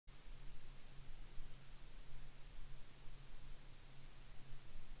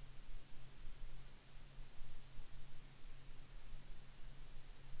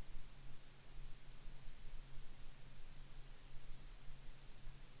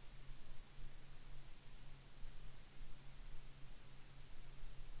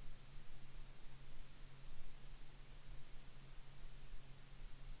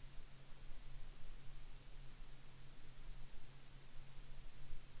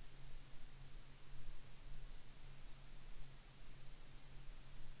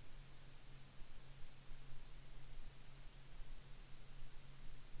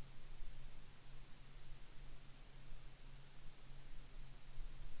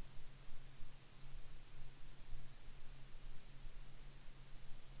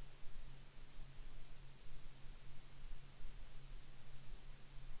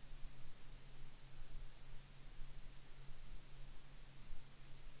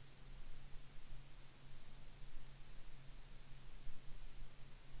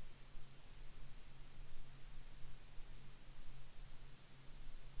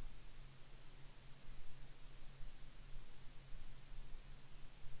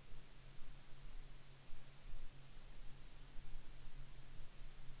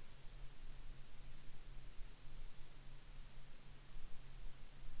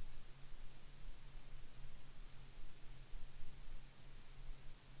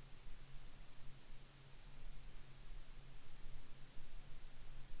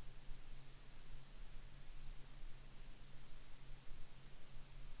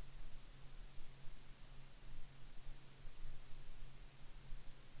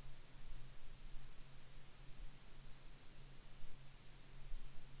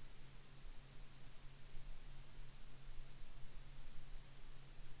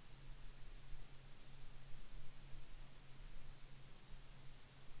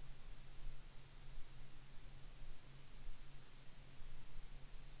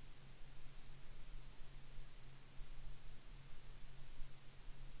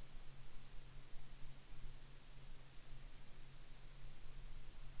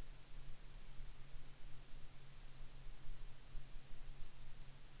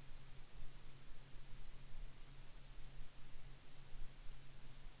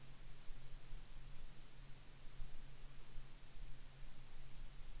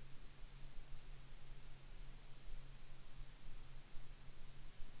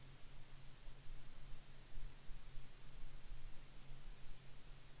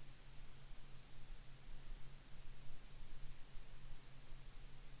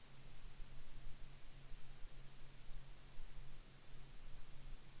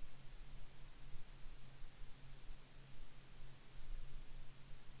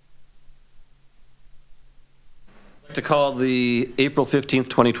To call the April 15th,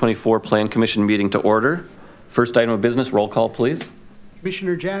 2024 Plan Commission meeting to order. First item of business, roll call, please.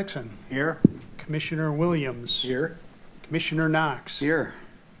 Commissioner Jackson. Here. Commissioner Williams. Here. Commissioner Knox. Here.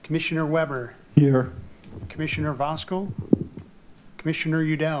 Commissioner Weber. Here. Commissioner Vosco. Commissioner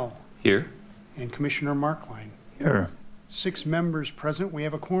Udell. Here. And Commissioner Markline. Here. 6 members present. We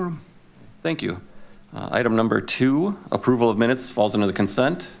have a quorum. Thank you. Item number 2, approval of minutes falls under the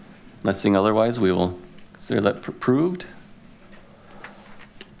consent. Unless seeing otherwise, we will consider that approved.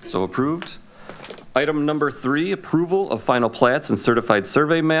 So approved. Item number 3, approval of final plats and certified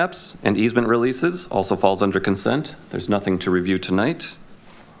survey maps and easement releases also falls under consent. There's nothing to review tonight.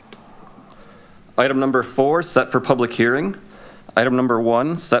 Item number 4, set for public hearing. Item number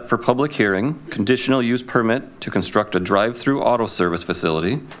 1, set for public hearing, conditional use permit to construct a drive-through auto service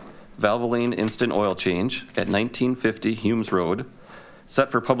facility, Valvoline Instant Oil Change at 1950 Humes Road,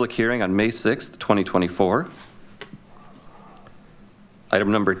 set for public hearing on May 6th, 2024.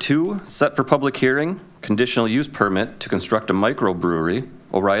 Item number 2, set for public hearing, conditional use permit to construct a microbrewery,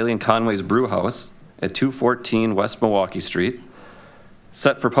 O'Reilly and Conway's Brew House at 214 West Milwaukee Street,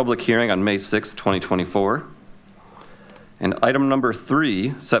 set for public hearing on May 6th, 2024. And item number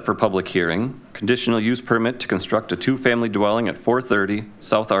 3, set for public hearing, conditional use permit to construct a 2-family dwelling at 430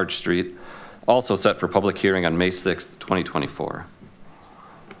 South Arch Street, also set for public hearing on May 6th, 2024.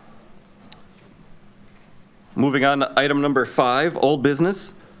 Moving on to item number 5, old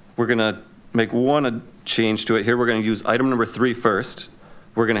business. We're gonna make one change to it here. We're gonna use item number 3 first.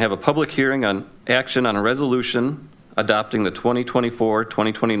 We're gonna have a public hearing on action on a resolution adopting the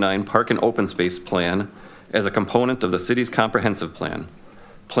 2024-2029 Park and Open Space Plan as a component of the city's comprehensive plan.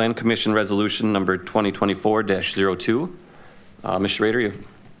 Plan Commission Resolution number 2024-02. Ms. Schrader,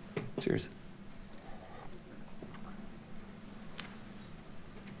 it's yours.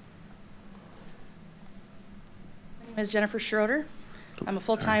 My name is Jennifer Schroeder. I'm a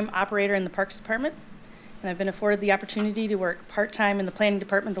full-time operator in the Parks Department, and I've been afforded the opportunity to work part-time in the Planning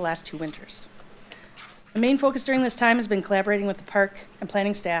Department the last 2 winters. The main focus during this time has been collaborating with the Park and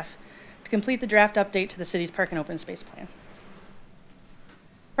Planning staff to complete the draft update to the city's Park and Open Space Plan.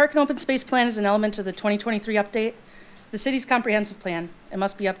 Park and Open Space Plan is an element of the 2023 update, the city's comprehensive plan, and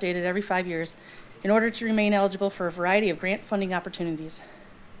must be updated every 5 years in order to remain eligible for a variety of grant funding opportunities.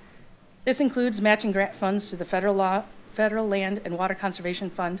 This includes matching grant funds to the Federal Land and Water Conservation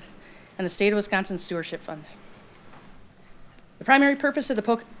Fund and the State of Wisconsin Stewardship Fund. The primary purpose of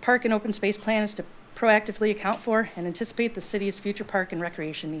the Park and Open Space Plan is to proactively account for and anticipate the city's future park and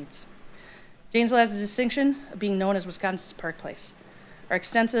recreation needs. Janesville has the distinction of being known as Wisconsin's Park Place. Our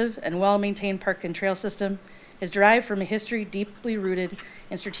extensive and well-maintained park and trail system is derived from a history deeply rooted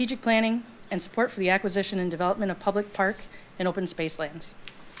in strategic planning and support for the acquisition and development of public park and open space lands.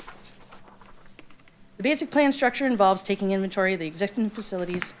 The basic plan structure involves taking inventory of the existing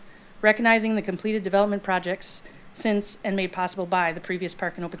facilities, recognizing the completed development projects since and made possible by the previous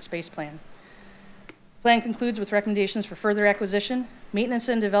Park and Open Space Plan. The plan concludes with recommendations for further acquisition, maintenance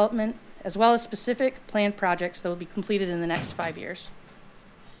and development, as well as specific planned projects that will be completed in the next 5 years.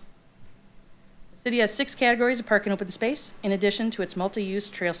 The city has 6 categories of park and open space, in addition to its multi-use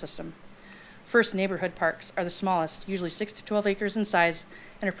trail system. First, neighborhood parks are the smallest, usually 6 to 12 acres in size,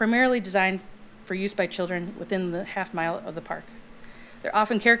 and are primarily designed for use by children within the half-mile of the park. They're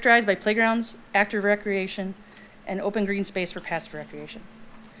often characterized by playgrounds, active recreation, and open green space for passive recreation.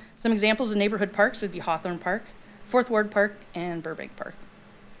 Some examples of neighborhood parks would be Hawthorne Park, Fourth Ward Park, and Burbank Park.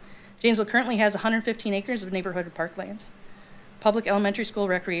 Janesville currently has 115 acres of neighborhood parkland. Public elementary school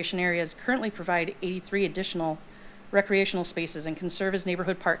recreation areas currently provide 83 additional recreational spaces and can serve as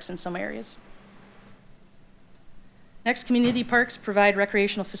neighborhood parks in some areas. Next, community parks provide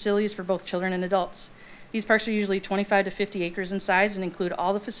recreational facilities for both children and adults. These parks are usually 25 to 50 acres in size and include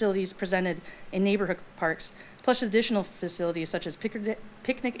all the facilities presented in neighborhood parks, plus additional facilities such as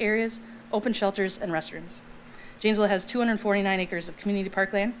picnic areas, open shelters, and restrooms. Janesville has 249 acres of community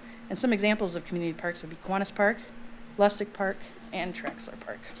parkland, and some examples of community parks would be Kiwanis Park, Lustig Park, and Traxler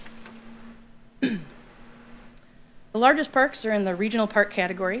Park. The largest parks are in the regional park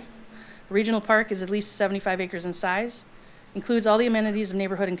category. A regional park is at least 75 acres in size, includes all the amenities of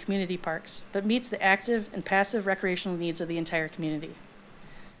neighborhood and community parks, but meets the active and passive recreational needs of the entire community.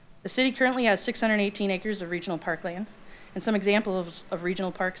 The city currently has 618 acres of regional parkland, and some examples of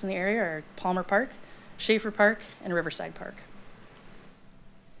regional parks in the area are Palmer Park, Schaefer Park, and Riverside Park.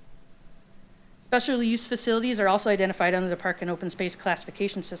 Special use facilities are also identified under the Park and Open Space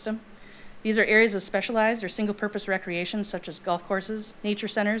classification system. These are areas of specialized or single-purpose recreation such as golf courses, nature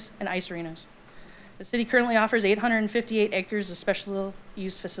centers, and ice arenas. The city currently offers 858 acres of special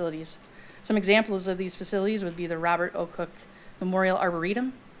use facilities. Some examples of these facilities would be the Robert O. Cook Memorial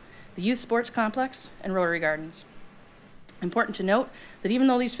Arboretum, the Youth Sports Complex, and Rotary Gardens. Important to note that even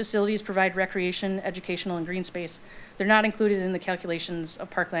though these facilities provide recreation, educational, and green space, they're not included in the calculations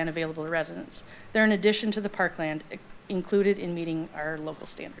of parkland available to residents. They're in addition to the parkland included in meeting our local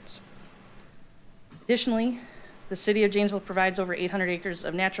standards. Additionally, the City of Janesville provides over 800 acres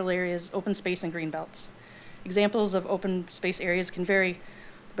of natural areas, open space, and green belts. Examples of open space areas can vary,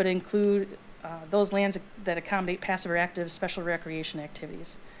 but include those lands that accommodate passive or active special recreation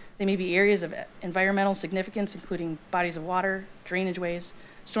activities. They may be areas of environmental significance, including bodies of water, drainage ways,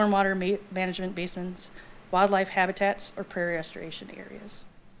 stormwater management basins, wildlife habitats, or prairie restoration areas.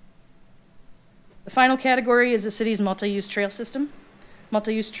 The final category is the city's multi-use trail system.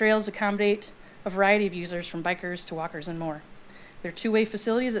 Multi-use trails accommodate a variety of users, from bikers to walkers and more. They're two-way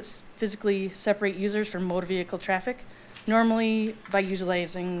facilities that physically separate users from motor vehicle traffic, normally by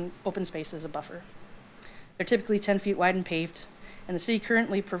utilizing open space as a buffer. They're typically 10 feet wide and paved, and the city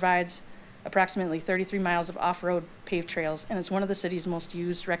currently provides approximately 33 miles of off-road paved trails, and it's one of the city's most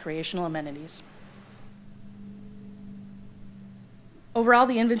used recreational amenities. Overall,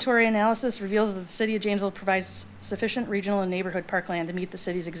 the inventory analysis reveals that the City of Janesville provides sufficient regional and neighborhood parkland to meet the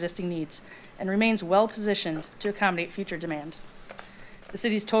city's existing needs and remains well-positioned to accommodate future demand. The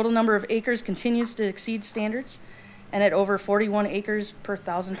city's total number of acres continues to exceed standards, and at over 41 acres per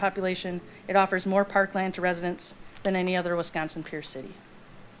 1,000 population, it offers more parkland to residents than any other Wisconsin peer city.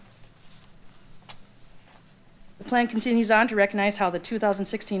 The plan continues on to recognize how the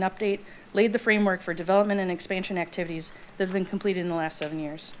 2016 update laid the framework for development and expansion activities that have been completed in the last 7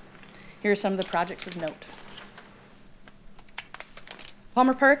 years. Here are some of the projects of note.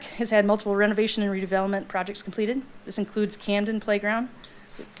 Palmer Park has had multiple renovation and redevelopment projects completed. This includes Camden Playground.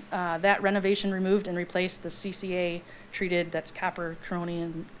 That renovation removed and replaced the CCA treated, that's copper,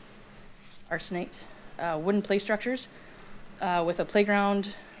 chromium, arsenate, wooden play structures with a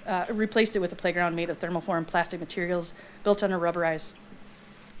playground, replaced it with a playground made of thermoform plastic materials built on a rubberized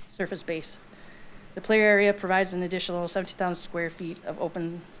surface base. The play area provides an additional 17,000 square feet of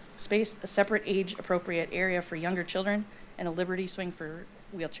open space, a separate age-appropriate area for younger children, and a Liberty swing for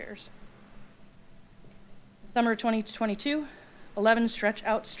wheelchairs. Summer 2022, 11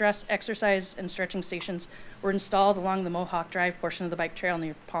 stretch-out, stress, exercise, and stretching stations were installed along the Mohawk Drive portion of the bike trail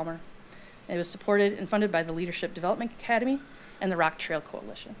near Palmer. It was supported and funded by the Leadership Development Academy and the Rock Trail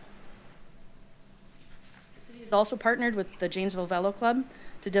Coalition. The city has also partnered with the Janesville Velo Club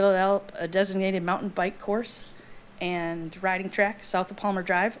to develop a designated mountain bike course and riding track south of Palmer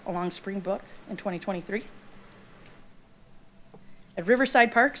Drive along Spring Brook in 2023. At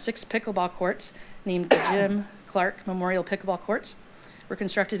Riverside Park, 6 pickleball courts named the Jim Clark Memorial Pickleball Courts were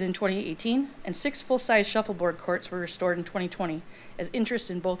constructed in 2018, and 6 full-size shuffleboard courts were restored in 2020 as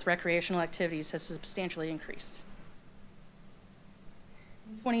interest in both recreational activities has substantially increased.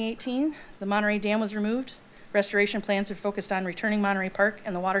 In 2018, the Monterey Dam was removed. Restoration plans have focused on returning Monterey Park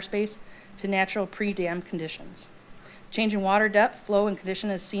and the water space to natural pre-dam conditions. Changing water depth, flow, and condition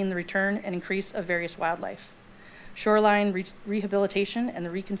has seen the return and increase of various wildlife. Shoreline rehabilitation and the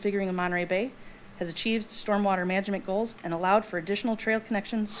reconfiguring of Monterey Bay has achieved stormwater management goals and allowed for additional trail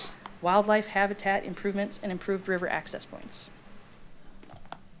connections, wildlife habitat improvements, and improved river access points.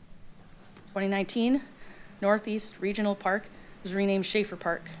 2019, Northeast Regional Park was renamed Schaefer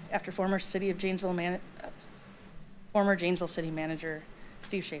Park after former Janesville City Manager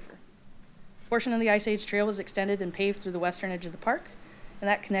Steve Schaefer. A portion of the Ice Age Trail was extended and paved through the western edge of the park, and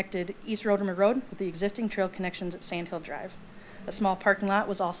that connected East Rodemer Road with the existing trail connections at Sand Hill Drive. A small parking lot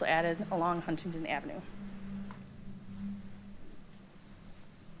was also added along Huntington Avenue.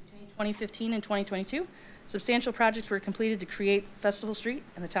 Between 2015 and 2022, substantial projects were completed to create Festival Street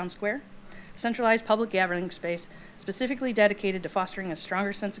and the Town Square, a centralized public gathering space specifically dedicated to fostering a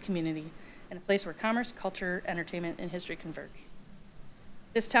stronger sense of community and a place where commerce, culture, entertainment, and history converge.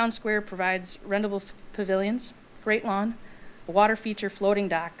 This Town Square provides rentable pavilions, great lawn, a water feature floating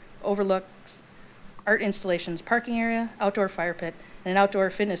dock, overlooks art installations, parking area, outdoor fire pit, and an outdoor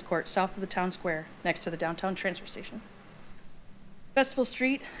fitness court south of the Town Square next to the downtown transfer station. Festival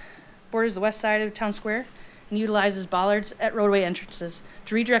Street borders the west side of Town Square and utilizes bollards at roadway entrances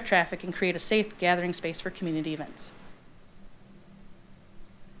to redirect traffic and create a safe gathering space for community events.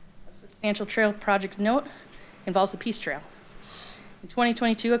 A substantial trail project of note involves the Peace Trail. In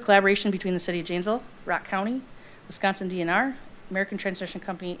 2022, a collaboration between the City of Janesville, Rock County, Wisconsin DNR, American Transmission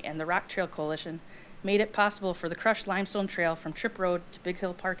Company, and the Rock Trail Coalition made it possible for the crushed limestone trail from Tripp Road to Big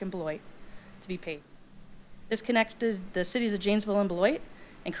Hill Park in Beloit to be paved. This connected the cities of Janesville and Beloit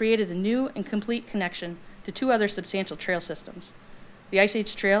and created a new and complete connection to 2 other substantial trail systems, the Ice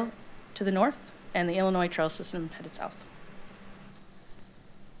Age Trail to the north and the Illinois Trail System headed south.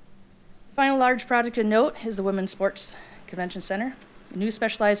 The final large project of note is the Women's Sports Convention Center, a new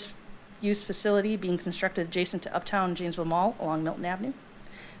specialized use facility being constructed adjacent to Uptown Janesville Mall along Milton Avenue.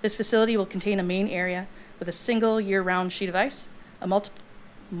 This facility will contain a main area with a single year-round sheet of ice, a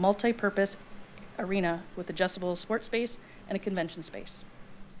multi-purpose arena with adjustable sports space, and a convention space.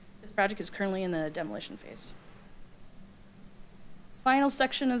 This project is currently in the demolition phase. Final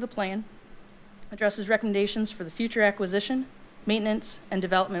section of the plan addresses recommendations for the future acquisition, maintenance, and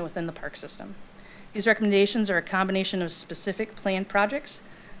development within the park system. These recommendations are a combination of specific planned projects,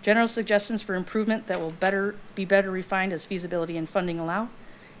 general suggestions for improvement that will be better refined as feasibility and funding allow,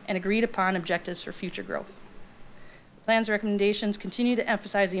 and agreed upon objectives for future growth. The plan's recommendations continue to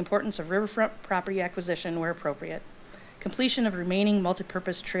emphasize the importance of riverfront property acquisition where appropriate, completion of remaining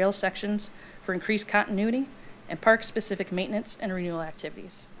multipurpose trail sections for increased continuity, and park-specific maintenance and renewal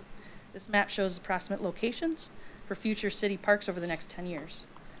activities. This map shows approximate locations for future city parks over the next 10 years.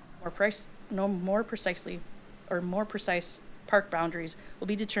 More precise park boundaries will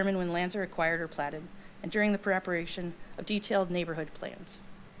be determined when lands are acquired or platted and during the preparation of detailed neighborhood plans.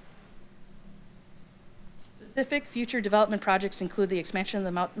 Specific future development projects include the expansion of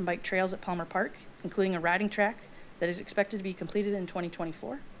the mountain bike trails at Palmer Park, including a riding track that is expected to be completed in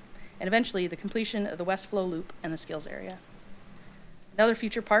 2024, and eventually the completion of the West Flow Loop and the Skills area. Another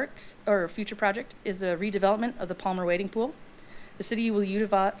future project is the redevelopment of the Palmer Wading Pool. The city will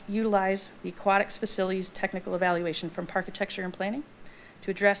utilize the aquatics facilities technical evaluation from Parkitecture and Planning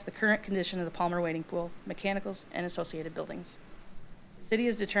to address the current condition of the Palmer Wading Pool, mechanicals, and associated buildings. The city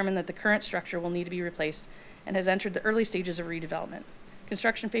has determined that the current structure will need to be replaced and has entered the early stages of redevelopment.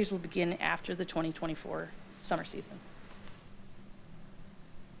 Construction phase will begin after the 2024 summer season.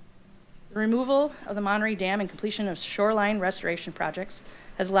 The removal of the Monterey Dam and completion of shoreline restoration projects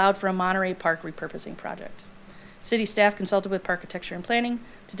has allowed for a Monterey Park repurposing project. City staff consulted with Parkitecture and Planning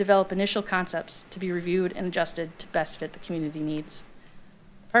to develop initial concepts to be reviewed and adjusted to best fit the community needs.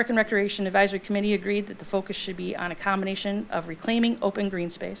 The Park and Recreation Advisory Committee agreed that the focus should be on a combination of reclaiming open green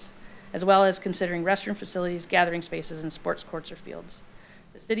space, as well as considering restroom facilities, gathering spaces, and sports courts or fields.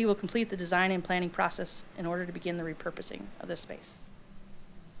 The city will complete the design and planning process in order to begin the repurposing of this space.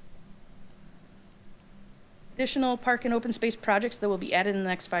 Additional park and open space projects that will be added in the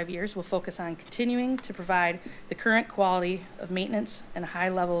next 5 years will focus on continuing to provide the current quality of maintenance and a high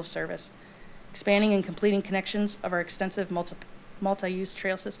level of service, expanding and completing connections of our extensive multi-use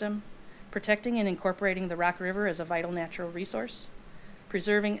trail system, protecting and incorporating the Rock River as a vital natural resource,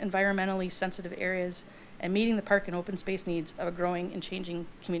 preserving environmentally sensitive areas, and meeting the park and open space needs of a growing and changing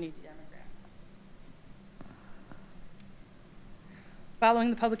community demographic. Following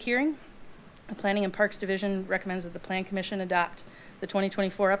the public hearing, the Planning and Parks Division recommends that the Plan Commission adopt the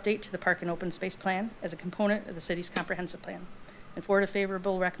 2024 update to the Park and Open Space Plan as a component of the city's comprehensive plan and forward a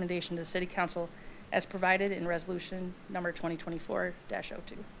favorable recommendation to the City Council as provided in Resolution number 2024-02.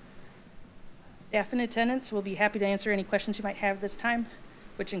 Staff in attendance will be happy to answer any questions you might have this time,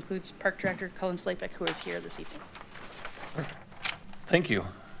 which includes Park Director Cullen Slapek, who is here this evening. Thank you.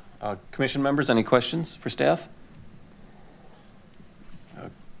 Commission members, any questions for staff?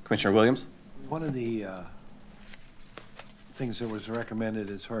 Commissioner Williams? One of the things that was recommended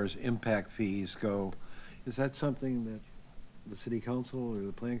as far as impact fees go, is that something that the City Council or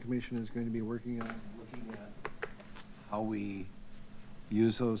the Plan Commission is going to be working on, looking at how we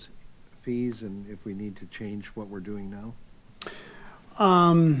use those fees and if we need to change what we're doing now?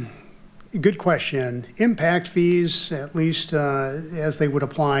 Good question. Impact fees, at least as they would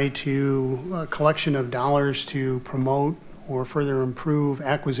apply to a collection of dollars to promote or further improve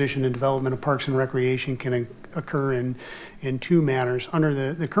acquisition and development of parks and recreation, can occur in two manners.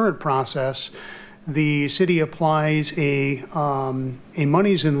 Under the current process, the city applies a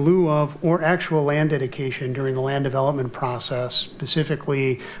monies in lieu of or actual land dedication during the land development process,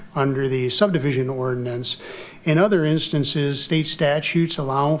 specifically under the subdivision ordinance. In other instances, state statutes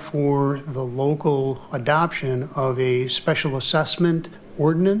allow for the local adoption of a special assessment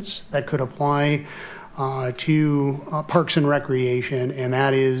ordinance that could apply to parks and recreation, and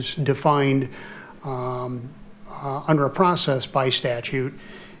that is defined under a process by statute.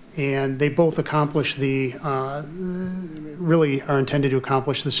 And they both accomplish really are intended to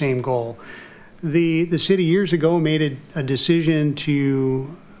accomplish the same goal. The city years ago made a decision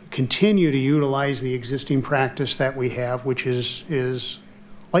to continue to utilize the existing practice that we have, which is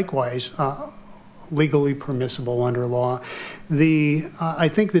likewise legally permissible under law. I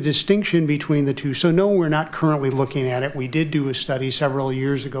think the distinction between the two, so no, we're not currently looking at it. We did do a study several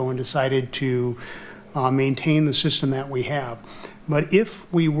years ago and decided to maintain the system that we have. But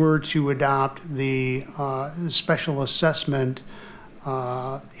if we were to adopt the special assessment,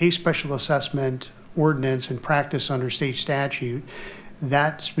 a special assessment ordinance and practice under state statute,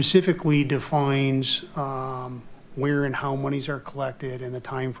 that specifically defines where and how monies are collected and the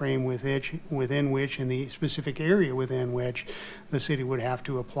time frame within which and the specific area within which the city would have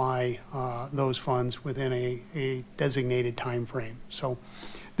to apply those funds within a designated time frame. So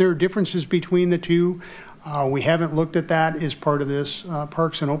there are differences between the two. We haven't looked at that as part of this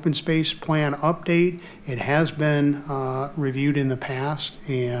Parks and Open Space Plan update. It has been reviewed in the past,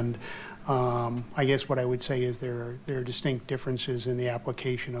 and I guess what I would say is there are distinct differences in the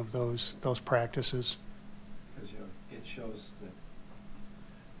application of those practices. Because it shows that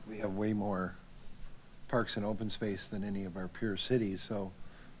we have way more parks and open space than any of our peer cities. So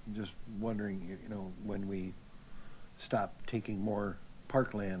I'm just wondering, when we stop taking more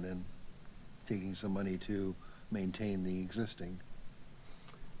parkland and taking some money to maintain the existing.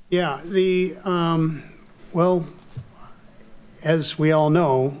 Yeah, well, as we all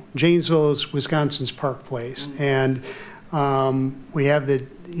know, Janesville is Wisconsin's Park Place, and we have the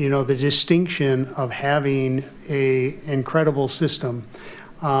distinction of having a incredible system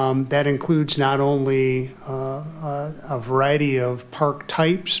that includes not only a variety of park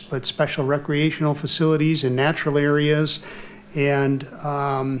types, but special recreational facilities and natural areas, and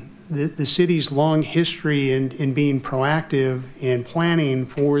the city's long history in being proactive in planning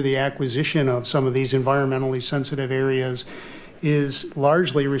for the acquisition of some of these environmentally sensitive areas is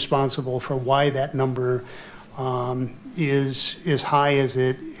largely responsible for why that number is as high as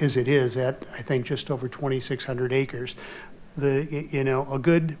it is at, I think, just over 2,600 acres. A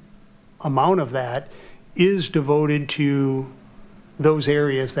good amount of that is devoted to those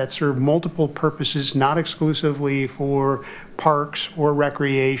areas that serve multiple purposes, not exclusively for parks or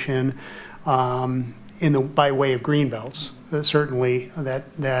recreation by way of green belts, certainly that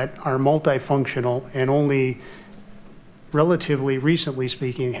are multifunctional, and only relatively recently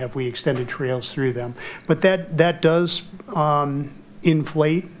speaking have we extended trails through them. But that does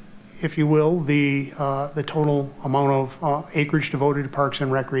inflate, if you will, the total amount of acreage devoted to parks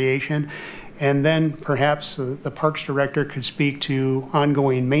and recreation. And then perhaps the Parks Director could speak to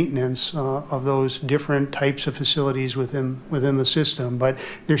ongoing maintenance of those different types of facilities within the system. But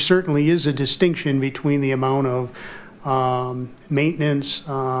there certainly is a distinction between the amount of maintenance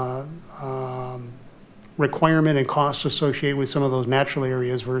requirement and costs associated with some of those natural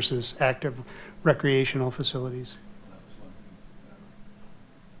areas versus active recreational facilities.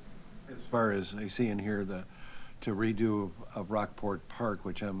 As far as I see in here, to redo of Rockport Park,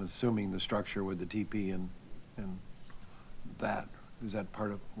 which I'm assuming the structure with the TP and that, is that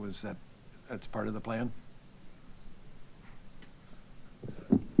part of, that's part of the plan?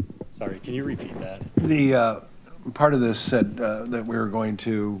 Sorry, can you repeat that? The part of this said that we were going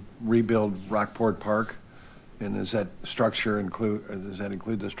to rebuild Rockport Park, and does that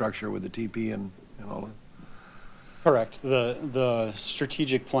include the structure with the TP and all that? Correct. The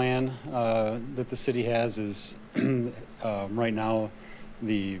strategic plan that the city has is right now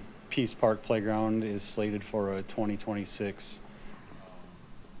the Peace Park Playground is slated for a 2026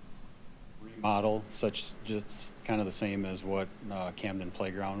 remodel, just kind of the same as what Camden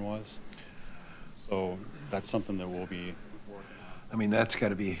Playground was. So that's something that we'll be working on. I mean, that's got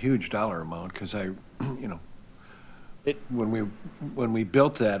to be a huge dollar amount, because when we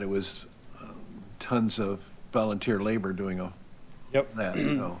built that, it was tons of volunteer labor doing that.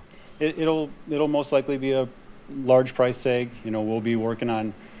 So It'll most likely be a large price tag. We'll be working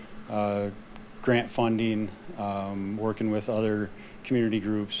on grant funding, working with other community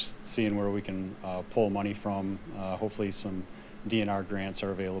groups, seeing where we can pull money from. Hopefully some DNR grants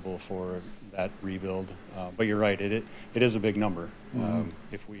are available for that rebuild. But you're right, it is a big number.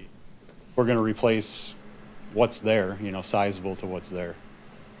 If we're going to replace what's there, sizable to what's there.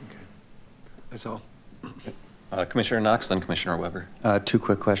 Okay. That's all. Commissioner Knox, then Commissioner Weber. 2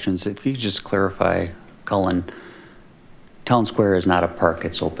 quick questions. If you could just clarify, Cullen, Town Square is not a park,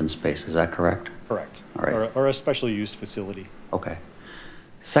 it's open space, is that correct? Correct. All right. Or a special use facility. Okay.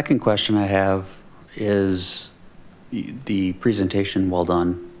 Second question I have is the presentation, well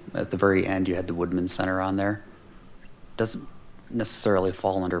done. At the very end, you had the Woodman Center on there. Doesn't necessarily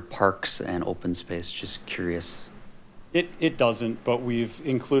fall under parks and open space, just curious. It doesn't, but we've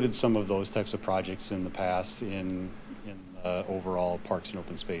included some of those types of projects in the past in the overall parks and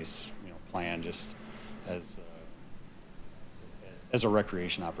open space plan, just as a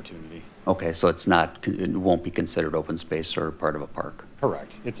recreation opportunity. Okay, so it won't be considered open space or part of a park?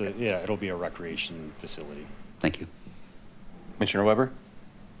 Correct. It'll be a recreation facility. Thank you. Commissioner Weber.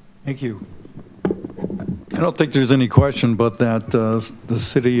 Thank you. I don't think there's any question but that the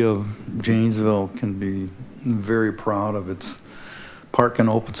city of Janesville can be very proud of its park and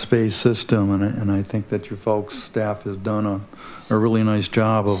open space system, and I think that your folks' staff has done a really nice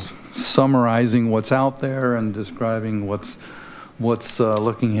job of summarizing what's out there and describing what's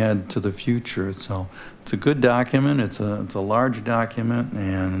looking ahead to the future. So it's a good document. It's a large document,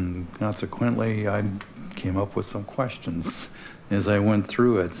 and consequently, I came up with some questions as I went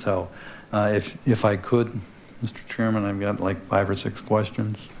through it. So if I could, Mr. Chairman, I've got like 5 or 6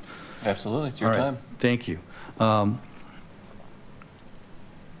 questions. Absolutely, it's your time. Thank you.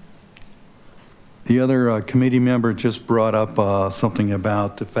 The other committee member just brought up something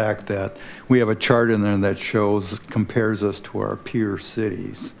about the fact that we have a chart in there that compares us to our peer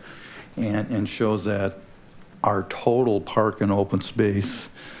cities and shows that our total park and open space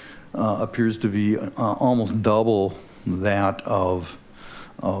appears to be almost double that of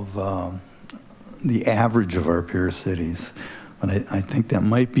the average of our peer cities. But I think that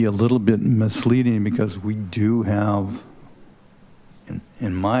might be a little bit misleading because we do have,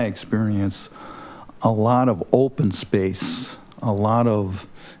 in my experience, a lot of open space, a lot of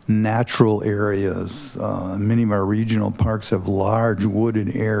natural areas. Many of our regional parks have large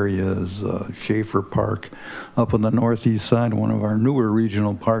wooded areas. Schaefer Park up on the northeast side, one of our newer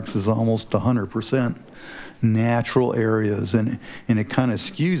regional parks, is almost 100% natural areas, and it kind of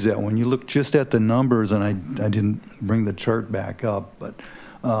skews that when you look just at the numbers, and I didn't bring the chart back up, but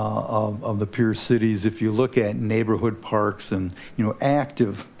of the peer cities, if you look at neighborhood parks and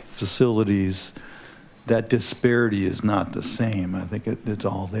active facilities, that disparity is not the same. I think it's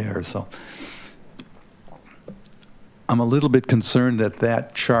all there. So I'm a little bit concerned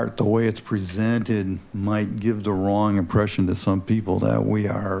that chart, the way it's presented, might give the wrong impression to some people that we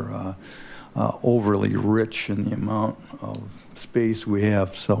are overly rich in the amount of space we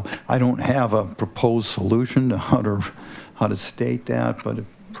have. So I don't have a proposed solution to how to state that, but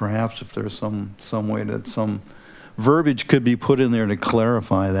perhaps if there's some way that some verbiage could be put in there to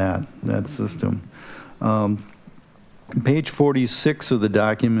clarify that system. Page 46 of the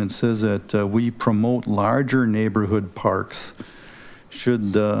document says that we promote larger neighborhood parks.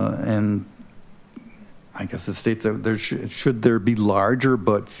 And I guess it states that should there be larger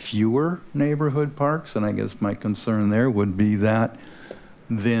but fewer neighborhood parks? And I guess my concern there would be that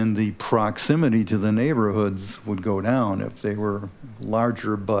then the proximity to the neighborhoods would go down if they were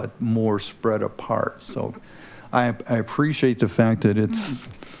larger but more spread apart. So I appreciate the fact that it's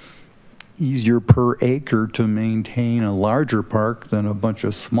easier per acre to maintain a larger park than a bunch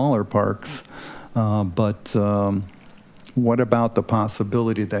of smaller parks. But what about the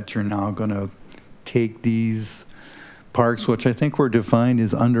possibility that you're now going to take these parks, which I think were defined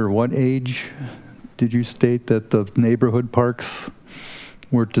as under what age did you state that the neighborhood parks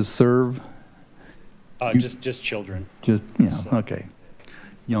were to serve? Just children. Just, yeah, so. Okay.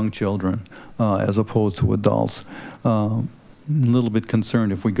 Young children as opposed to adults. A little bit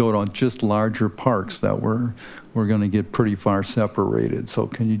concerned if we go to just larger parks that we're going to get pretty far separated. So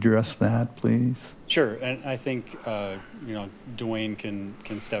can you address that, please? Sure, and I think Dwayne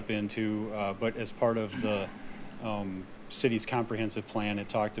can step into, but as part of the city's comprehensive plan, it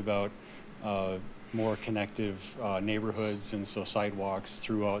talked about more connective neighborhoods, and so sidewalks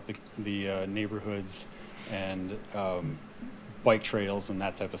throughout the neighborhoods and bike trails and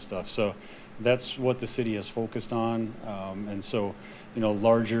that type of stuff. So that's what the city has focused on, and so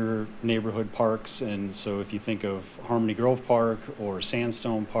larger neighborhood parks. And so if you think of Harmony Grove Park or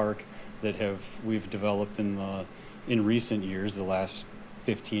Sandstone Park that we've developed in recent years, the last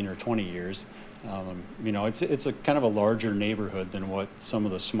 15 or 20 years, it's a kind of a larger neighborhood than what some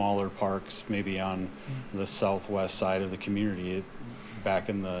of the smaller parks maybe on the southwest side of the community back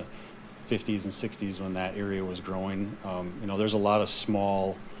in the 50s and 60s when that area was growing. There's a lot of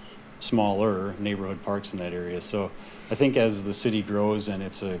smaller neighborhood parks in that area. So I think as the city grows and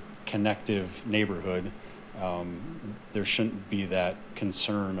it's a connective neighborhood, there shouldn't be that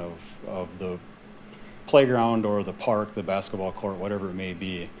concern of the playground or the park, the basketball court, whatever it may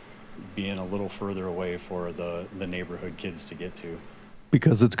be, being a little further away for the neighborhood kids to get to.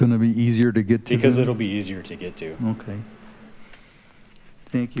 Because it's going to be easier to get to? Because it'll be easier to get to. Okay.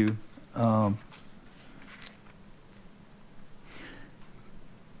 Thank you.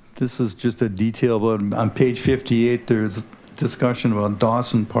 This is just a detail, but on page 58, there's discussion about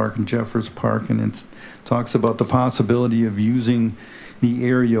Dawson Park and Jeffers Park, and it talks about the possibility of using the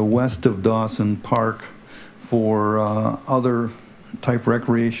area west of Dawson Park for other type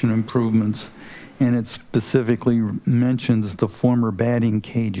recreation improvements, and it specifically mentions the former batting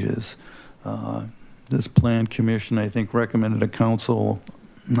cages. This plan commission, I think, recommended a council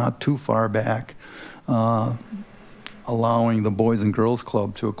not too far back allowing the Boys and Girls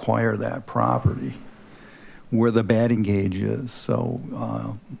Club to acquire that property where the batting gauge is. So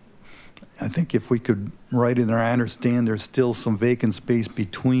I think if we could write in there, I understand there's still some vacant space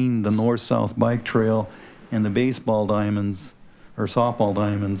between the north-south bike trail and the baseball diamonds or softball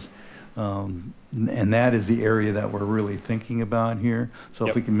diamonds. And that is the area that we're really thinking about here. So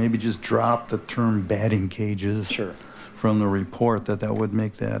if we can maybe just drop the term batting cages from the report, that would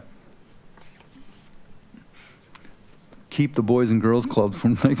make that, keep the Boys and Girls Club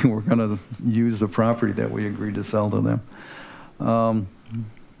from thinking we're going to use the property that we agreed to sell to them.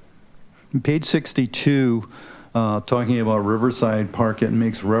 Page 62, talking about Riverside Park, it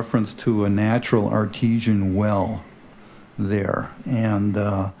makes reference to a natural artesian well there. And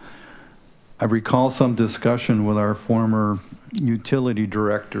I recall some discussion with our former utility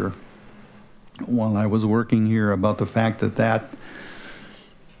director while I was working here about the fact that that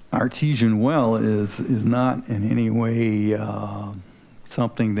artesian well is not in any way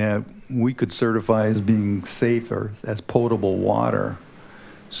something that we could certify as being safe or as potable water.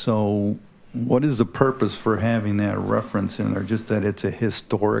 So what is the purpose for having that reference in there? Just that it's a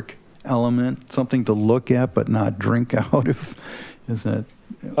historic element, something to look at but not drink out of? Is that?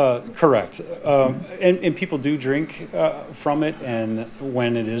 Correct. And people do drink from it, and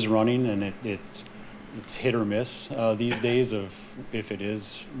when it is running, and it's hit or miss these days of if it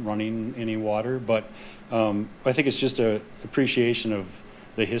is running any water. But I think it's just an appreciation of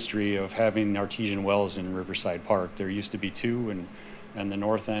the history of having artesian wells in Riverside Park. There used to be two, and the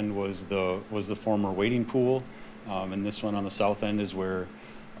north end was the former wading pool, and this one on the south end is where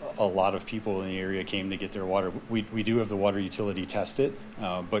a lot of people in the area came to get their water. We do have the water utility test it,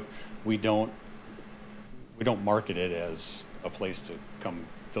 but we don't market it as a place to come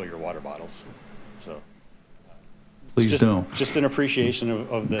fill your water bottles. So please don't. Just an appreciation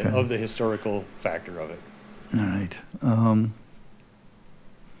of the historical factor of it. All right.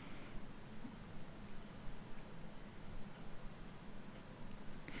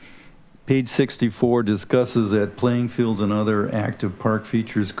 Page 64 discusses that playing fields and other active park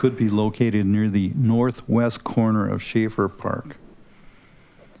features could be located near the northwest corner of Schaefer Park.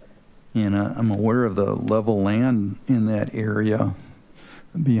 And I'm aware of the level land in that area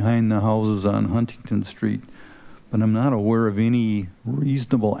behind the houses on Huntington Street, but I'm not aware of any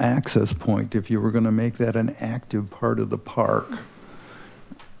reasonable access point if you were going to make that an active part of the park.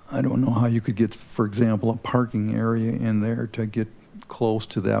 I don't know how you could get, for example, a parking area in there to get close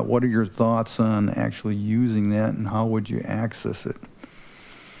to that. What are your thoughts on actually using that, and how would you access it?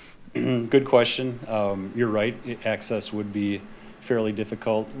 Good question. You're right. Access would be fairly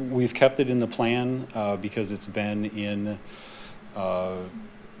difficult. We've kept it in the plan because it's been in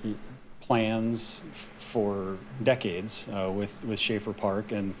plans for decades with Schaefer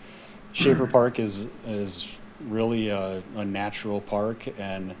Park, and Schaefer Park is really a natural park,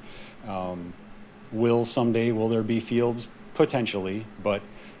 and will there be fields? Potentially, but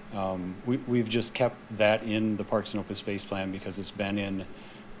we've just kept that in the Parks and Open Space Plan because it's been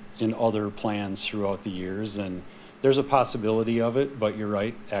in other plans throughout the years, and there's a possibility of it, but you're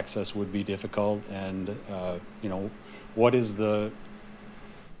right, access would be difficult, and you know, what does the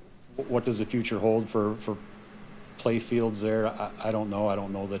future hold for play fields there? I don't know. I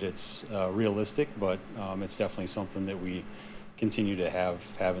don't know that it's realistic, but it's definitely something that we continue to have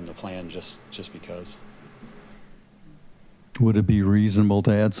in the plan just because. Would it be reasonable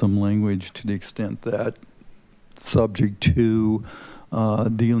to add some language to the extent that subject to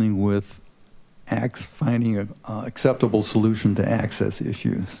dealing with finding an acceptable solution to access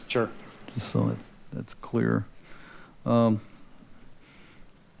issues? Sure. Just so that's clear.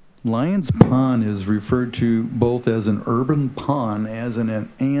 Lions Pond is referred to both as an urban pond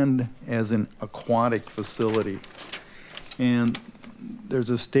and as an aquatic facility. And there's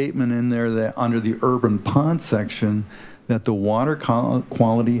a statement in there that under the urban pond section that the water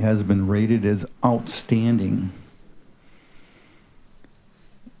quality has been rated as outstanding.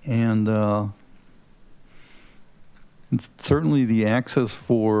 And certainly the access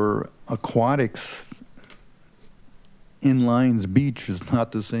for aquatics in Lions Beach is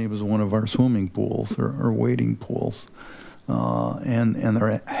not the same as one of our swimming pools or wading pools. And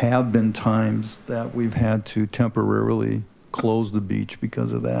there have been times that we've had to temporarily close the beach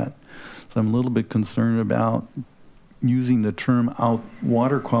because of that. So I'm a little bit concerned about using the term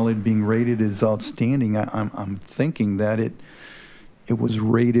water quality being rated as outstanding. I'm thinking that it was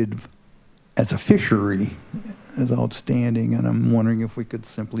rated as a fishery as outstanding, and I'm wondering if we could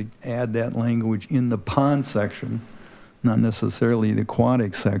simply add that language in the pond section, not necessarily the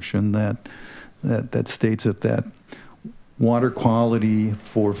aquatic section, that states that water quality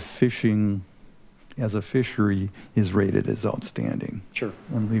for fishing as a fishery is rated as outstanding. Sure.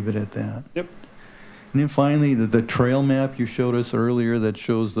 And leave it at that. Yep. And then finally, the trail map you showed us earlier that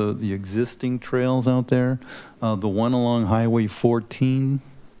shows the existing trails out there. The one along Highway 14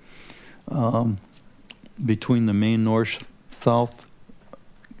 between the main north-south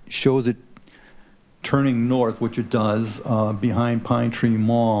shows it turning north, which it does, behind Pine Tree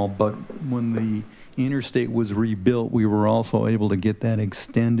Mall. But when the interstate was rebuilt, we were also able to get that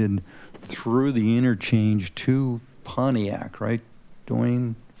extended through the interchange to Pontiac, right,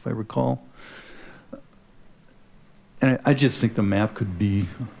 Dwayne, if I recall? And I just think the map could be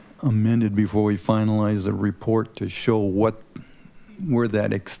amended before we finalize the report to show where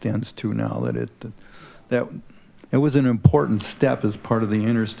that extends to now. That it was an important step as part of the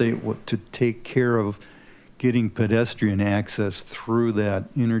interstate to take care of getting pedestrian access through that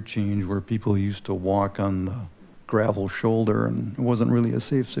interchange where people used to walk on the gravel shoulder, and it wasn't really a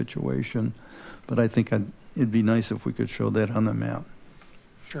safe situation. But I think it'd be nice if we could show that on the map.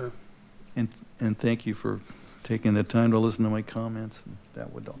 Sure. And thank you for taking the time to listen to my comments.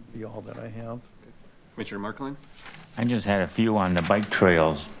 That would be all that I have. Commissioner Markline? I just had a few on the bike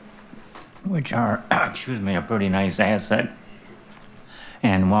trails, which are, excuse me, a pretty nice asset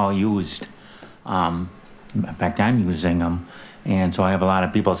and well used. In fact, I'm using them, and so I have a lot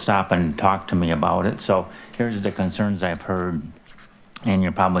of people stop and talk to me about it. So here's the concerns I've heard, and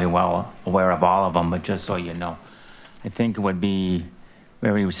you're probably well aware of all of them, but just so you know, I think it would be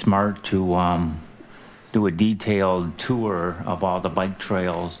very smart to do a detailed tour of all the bike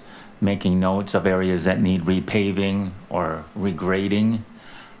trails, making notes of areas that need repaving or regrading.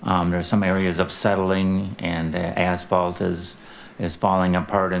 There's some areas of settling, and asphalt is falling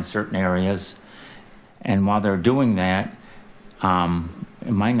apart in certain areas. And while they're doing that,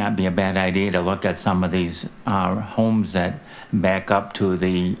 it might not be a bad idea to look at some of these homes that back up to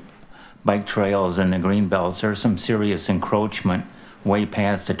the bike trails and the green belts. There's some serious encroachment way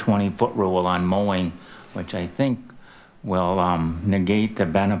past the 20-foot rule on mowing, which I think will negate the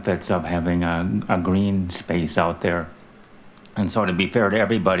benefits of having a green space out there. And so to be fair to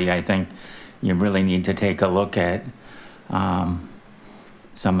everybody, I think you really need to take a look at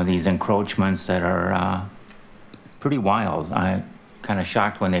some of these encroachments that are pretty wild. I kind of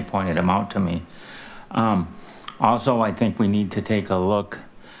shocked when they pointed them out to me. Also, I think we need to take a look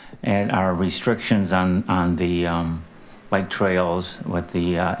at our restrictions on the bike trails with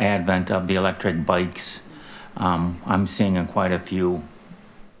the advent of the electric bikes. I'm seeing quite a few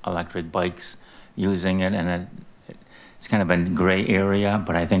electric bikes using it, and it's kind of a gray area,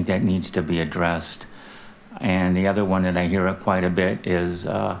 but I think that needs to be addressed. And the other one that I hear quite a bit is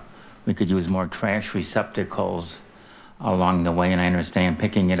we could use more trash receptacles along the way, and I understand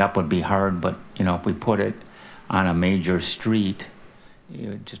picking it up would be hard, but you know, if we put it on a major street,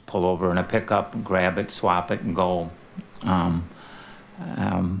 you just pull over in a pickup, grab it, swap it, and go.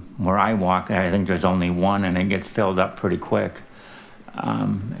 Where I walk, I think there's only one, and it gets filled up pretty quick.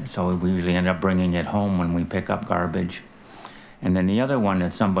 So we usually end up bringing it home when we pick up garbage. And then the other one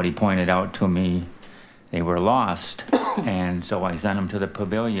that somebody pointed out to me, they were lost, and so I sent them to the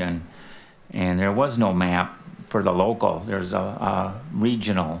pavilion, and there was no map for the local. There's a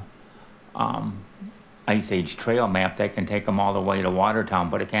regional Ice Age trail map that can take them all the way to Watertown,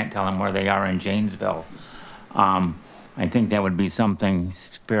 but it can't tell them where they are in Janesville. I think that would be something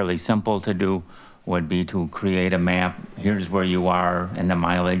fairly simple to do, would be to create a map. Here's where you are and the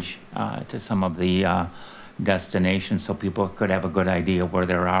mileage to some of the destinations, so people could have a good idea where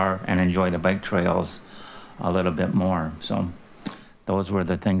they are and enjoy the bike trails a little bit more. So those were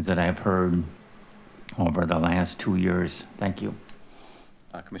the things that I've heard over the last 2 years. Thank you.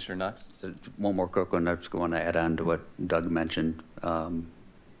 Commissioner Knox? So one more quick one. I just want to add on to what Doug mentioned,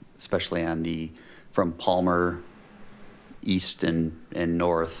 especially on from Palmer east and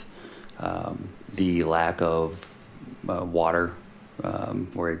north, the lack of water,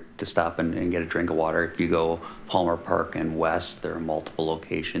 where to stop and get a drink of water. If you go Palmer Park and west, there are multiple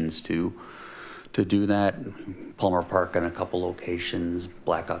locations to do that. Palmer Park and a couple locations,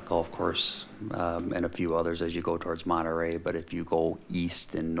 Blackhawk Golf Course, and a few others as you go towards Monterey. But if you go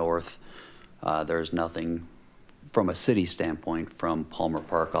east and north, there's nothing from a city standpoint from Palmer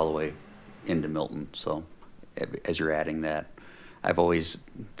Park all the way into Milton. So as you're adding that, I've always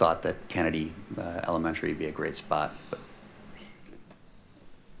thought that Kennedy Elementary would be a great spot. But.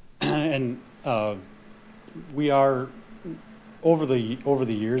 And we are, over the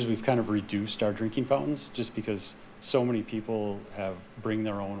years, we've kind of reduced our drinking fountains just because so many people bring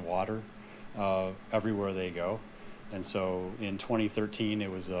their own water everywhere they go. And so in 2013,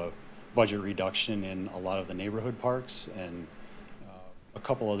 it was a budget reduction in a lot of the neighborhood parks, and a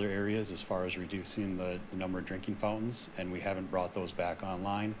couple other areas as far as reducing the number of drinking fountains, and we haven't brought those back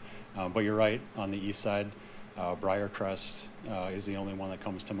online. But you're right, on the east side, Briarcrest is the only one that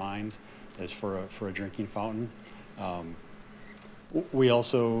comes to mind as for a drinking fountain. We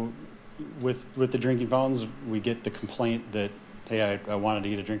also, with the drinking fountains, we get the complaint that, hey, I wanted to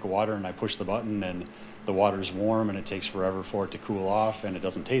get a drink of water and I push the button and the water's warm and it takes forever for it to cool off and it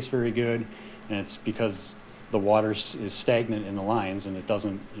doesn't taste very good. And it's because the water is stagnant in the lines and it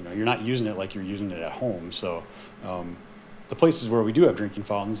doesn't, you're not using it like you're using it at home. So the places where we do have drinking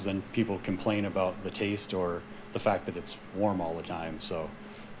fountains, then people complain about the taste or the fact that it's warm all the time. So,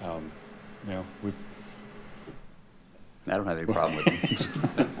 I don't have any problem with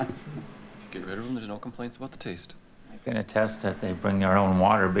them. Get rid of them, there's no complaints about the taste. I can attest that they bring their own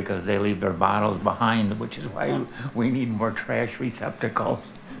water because they leave their bottles behind, which is why we need more trash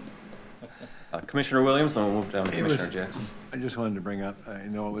receptacles. Commissioner Williams, and we'll move down to Commissioner Jackson. I just wanted to bring up, I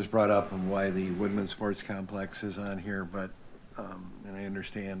know it was brought up on why the Woodman Sports Complex is on here, but, and I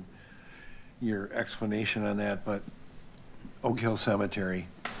understand your explanation on that, but Oak Hill Cemetery,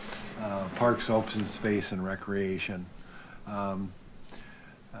 Parks, Open Space, and Recreation.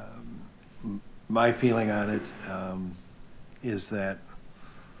 My feeling on it is that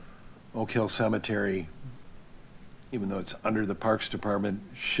Oak Hill Cemetery, even though it's under the Parks Department,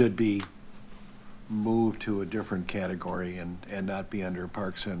 should be moved to a different category and not be under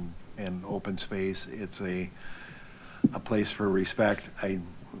Parks and Open Space. It's a place for respect. I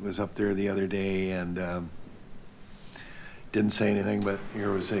was up there the other day and didn't say anything, but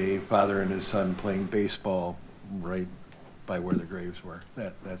here was a father and his son playing baseball right by where the graves were.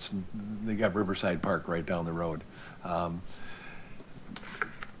 They got Riverside Park right down the road. I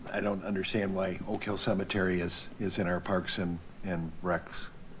don't understand why Oak Hill Cemetery is in our parks and recs.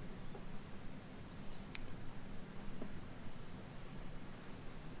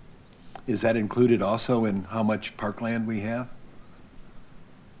 Is that included also in how much parkland we have?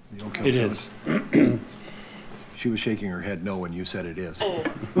 The Oak Hill It is. She was shaking her head no when you said it is.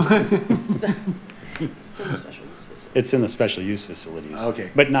 It's in the special use facilities. Okay.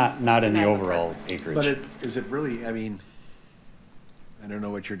 But not in the overall acreage. But is it really, I mean, I don't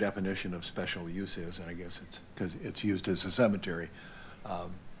know what your definition of special use is, and I guess it's because it's used as a cemetery.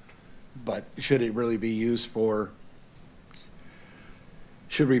 But should it really be used for,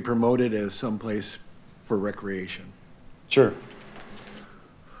 should we promote it as someplace for recreation? Sure.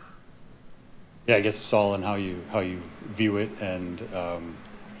 Yeah, I guess it's all in how you view it, and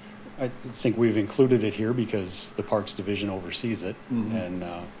I think we've included it here because the Parks Division oversees it, and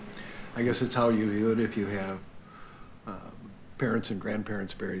I guess it's how you view it if you have parents and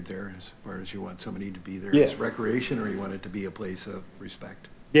grandparents buried there, as far as you want somebody to be there as recreation, or you want it to be a place of respect.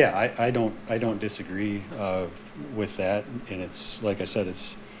 Yeah, I don't disagree with that, and it's like I said,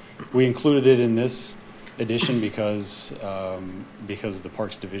 we included it in this edition because the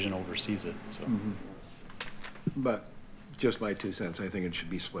Parks Division oversees it. So, but just my 2 cents. I think it should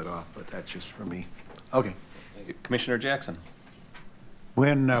be split off, but that's just for me. Okay. Thank you. Commissioner Jackson.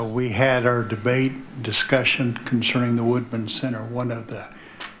 When we had our discussion concerning the Woodman Center, one of the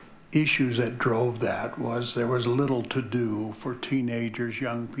issues that drove that was there was little to do for teenagers,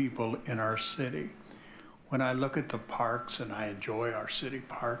 young people in our city. When I look at the parks, and I enjoy our city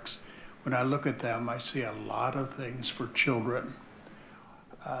parks, when I look at them, I see a lot of things for children.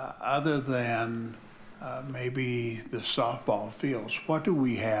 Other than maybe the softball fields, what do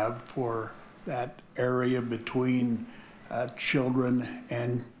we have for that area between children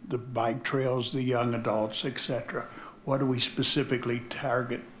and the bike trails, the young adults, etc.? What do we specifically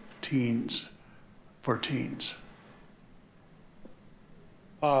target teens?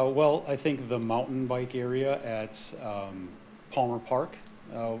 Well, I think the mountain bike area at Palmer Park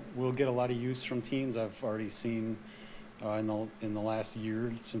will get a lot of use from teens. I've already seen in the last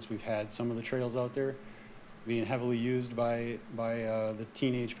year since we've had some of the trails out there being heavily used by the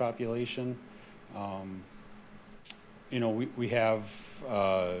teenage population. We have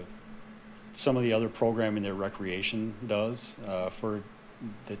some of the other programming that recreation does for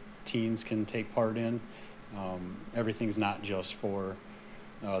that teens can take part in. Everything's not just for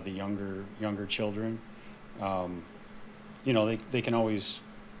the younger children. They can always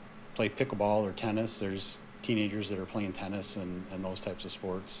play pickleball or tennis. There's teenagers that are playing tennis and those types of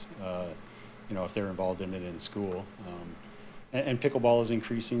sports, if they're involved in it in school. And pickleball is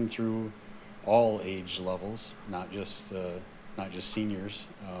increasing through all age levels, not just seniors.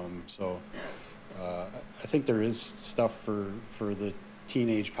 I think there is stuff for the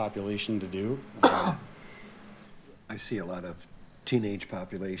teenage population to do. I see a lot of teenage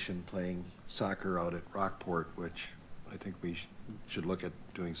population playing soccer out at Rockport, which I think we should look at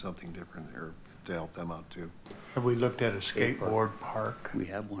doing something different or to help them out too. Have we looked at a skateboard park? We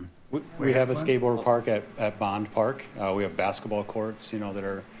have one. We have a one? skateboard park at Bond Park. We have basketball courts, you know, that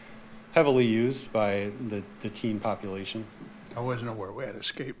are heavily used by the teen population. I wasn't aware we had a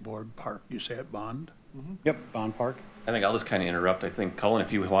skateboard park. You say at Bond? Yep, Bond Park. I think I'll just kind of interrupt. I think, Cullen,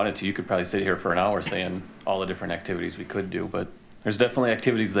 if you wanted to, you could probably sit here for an hour saying all the different activities we could do, but there's definitely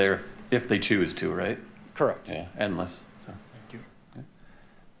activities there if they choose to, right? Correct. Yeah, endless. So. Thank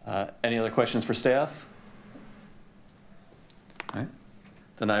you. Any other questions for staff? All right.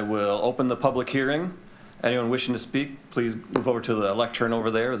 Then I will open the public hearing. Anyone wishing to speak, please move over to the lectern over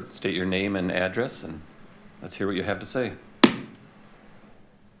there, state your name and address, and let's hear what you have to say. Okay.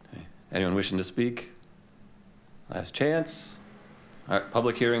 Anyone wishing to speak? Last chance. All right,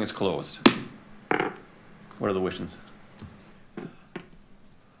 public hearing is closed. What are the wishes?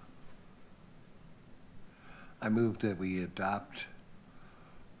 I move that we adopt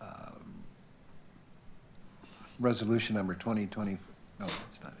resolution number 2020, no,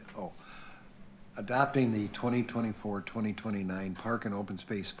 that's not it. Oh, adopting the 2024-2029 Park and Open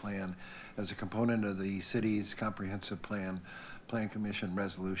Space Plan as a component of the city's comprehensive plan Commission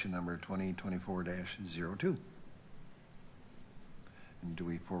resolution number 2024-02. And do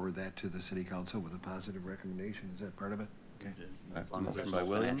we forward that to the city council with a positive recommendation? Is that part of it? Okay. Motion by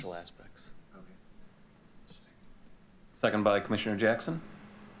Williams. Financial aspects. Okay. Second by Commissioner Jackson.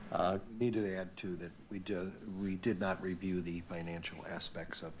 We need to add too that we did not review the financial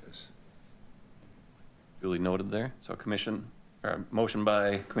aspects of this. Duly noted there. So motion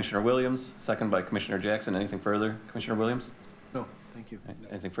by Commissioner Williams, second by Commissioner Jackson. Anything further, Commissioner Williams? No, thank you.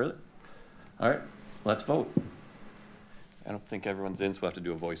 Anything further? All right, let's vote. I don't think everyone's in, so we'll have to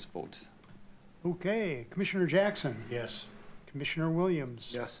do a voice vote. Okay, Commissioner Jackson. Yes. Commissioner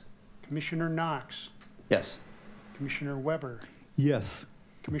Williams. Yes. Commissioner Knox. Yes. Commissioner Weber. Yes.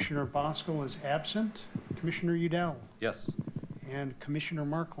 Commissioner Voskel is absent. Commissioner Udell. Yes. And Commissioner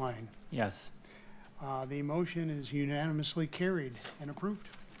Markline. Yes. The motion is unanimously carried and approved.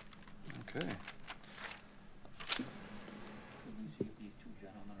 Okay. These two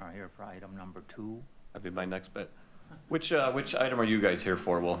gentlemen are here for item number 2. That'd be my next bet. Which item are you guys here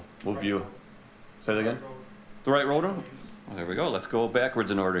for? We'll move you. Say that again? The right road? Well, there we go. Let's go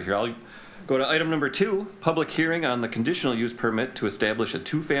backwards in order here. I'll go to item number 2, public hearing on the conditional use permit to establish a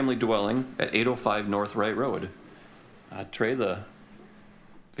 2-family dwelling at 805 North Wright Road. Trey, the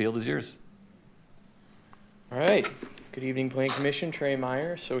field is yours. All right. Good evening, Plan Commission. Trey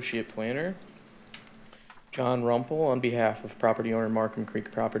Meyer, Associate Planner. John Rumpel, on behalf of property owner Markham Creek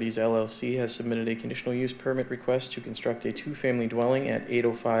Properties, LLC, has submitted a conditional use permit request to construct a 2-family dwelling at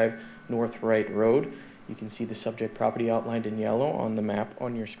 805 North Wright Road. You can see the subject property outlined in yellow on the map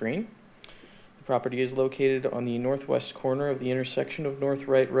on your screen. The property is located on the northwest corner of the intersection of North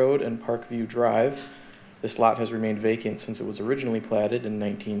Wright Road and Parkview Drive. This lot has remained vacant since it was originally platted in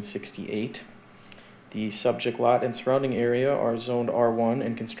 1968. The subject lot and surrounding area are zoned R1,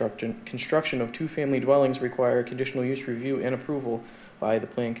 and construction of 2-family dwellings require conditional use review and approval by the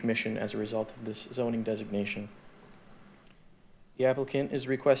Plan Commission as a result of this zoning designation. The applicant is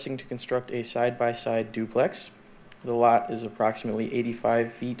requesting to construct a side-by-side duplex. The lot is approximately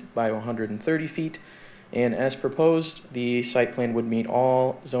 85 feet by 130 feet, and as proposed, the site plan would meet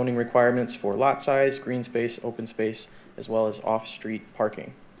all zoning requirements for lot size, green space, open space, as well as off-street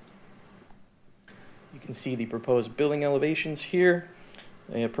parking. You can see the proposed building elevations here.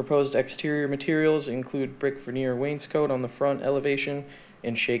 The proposed exterior materials include brick veneer wainscot on the front elevation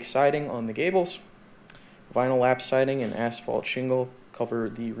and shake siding on the gables. Vinyl lap siding and asphalt shingle cover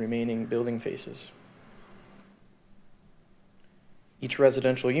the remaining building faces. Each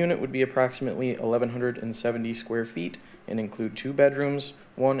residential unit would be approximately 1,170 square feet and include 2 bedrooms,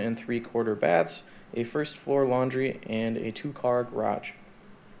 1 3/4 baths, a first floor laundry, and a 2-car garage.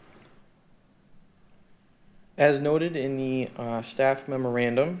 As noted in the staff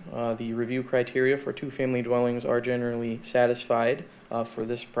memorandum, the review criteria for 2-family dwellings are generally satisfied for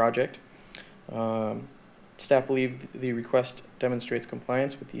this project. Staff believe the request demonstrates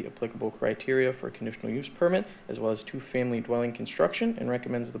compliance with the applicable criteria for a conditional use permit, as well as 2-family dwelling construction, and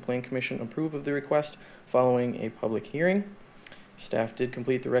recommends the Plan Commission approve of the request following a public hearing. Staff did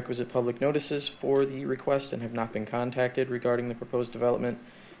complete the requisite public notices for the request and have not been contacted regarding the proposed development.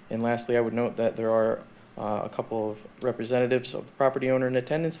 And lastly, I would note that there are a couple of representatives of the property owner in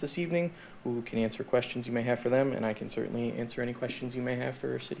attendance this evening who can answer questions you may have for them, and I can certainly answer any questions you may have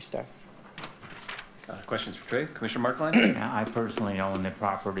for city staff. Questions for Trey? Commissioner Markline? Yeah, I personally own the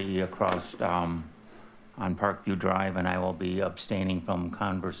property across on Parkview Drive, and I will be abstaining from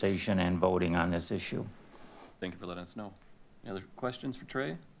conversation and voting on this issue. Thank you for letting us know. Any other questions for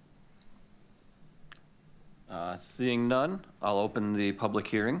Trey? Seeing none, I'll open the public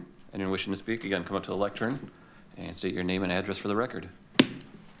hearing. Anyone wishing to speak, again, come up to the lectern and state your name and address for the record.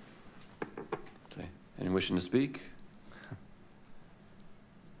 Okay. Anyone wishing to speak?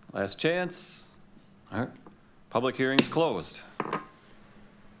 Last chance. All right. Public hearing's closed.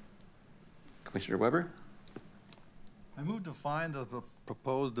 Commissioner Weber? I move to find that the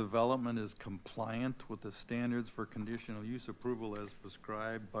proposed development is compliant with the standards for conditional use approval as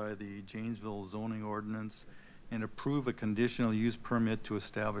prescribed by the Janesville zoning ordinance and approve a conditional use permit to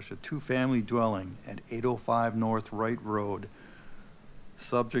establish a two-family dwelling at 805 North Wright Road,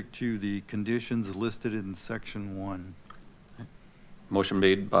 subject to the conditions listed in section 1. Motion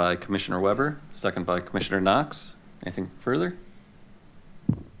made by Commissioner Weber, second by Commissioner Knox. Anything further?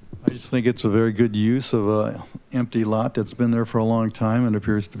 I just think it's a very good use of a empty lot that's been there for a long time and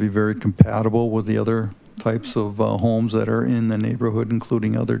appears to be very compatible with the other types of homes that are in the neighborhood,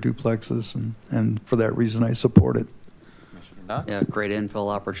 including other duplexes, and for that reason I support it. Commissioner Knox? Yeah, great infill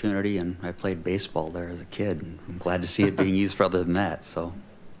opportunity, and I played baseball there as a kid, and I'm glad to see it being used for other than that, so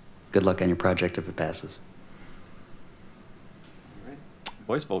good luck on your project if it passes. All right.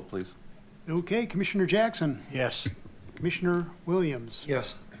 Voice vote, please. Okay, Commissioner Jackson, Yes. Commissioner Williams,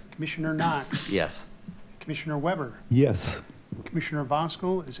 Yes. Commissioner Knox, Yes. Commissioner Weber, Yes. Commissioner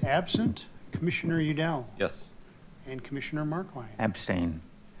Voskuhl is absent, Commissioner Udell, Yes. and Commissioner Markline. Abstain.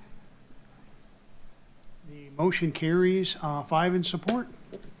 The motion carries 5 in support.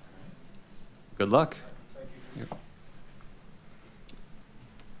 Good luck. Yep.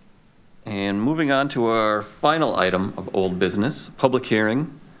 And moving on to our final item of old business, public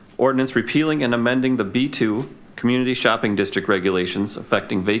hearing, ordinance repealing and amending the B2 Community Shopping District regulations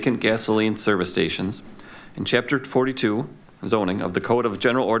affecting vacant gasoline service stations in Chapter 42, zoning of the Code of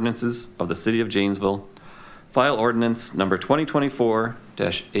General Ordinances of the City of Janesville, file ordinance number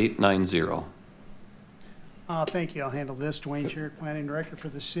 2024-890. Thank you. I'll handle this. Dwayne Sherrick, Planning Director for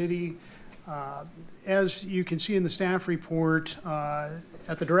the city. As you can see in the staff report,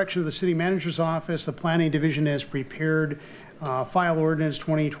 at the direction of the City Manager's Office, the Planning Division has prepared file ordinance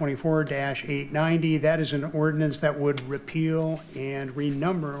 2024-890. That is an ordinance that would repeal and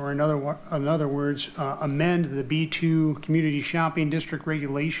renumber, or in other words, amend the B2 Community Shopping District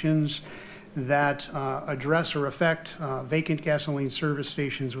regulations that address or affect vacant gasoline service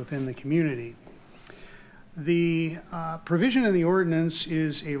stations within the community. The provision in the ordinance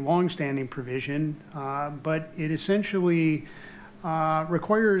is a longstanding provision, but it essentially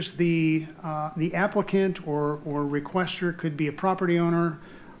requires the applicant or requester, could be a property owner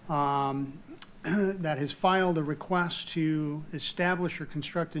that has filed a request to establish or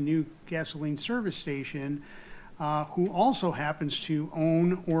construct a new gasoline service station, who also happens to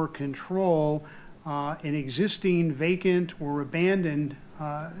own or control an existing vacant or abandoned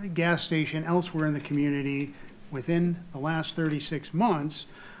gas station elsewhere in the community within the last 36 months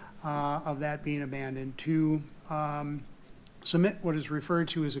of that being abandoned, to submit what is referred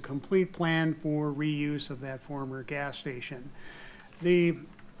to as a complete plan for reuse of that former gas station. The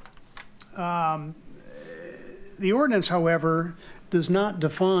ordinance, however, does not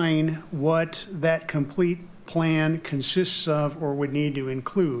define what that complete plan consists of or would need to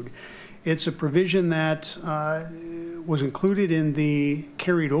include. It's a provision that was included in the,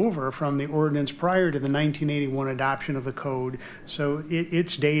 carried over from the ordinance prior to the 1981 adoption of the code, so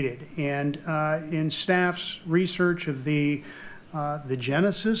it's dated. And in staff's research of the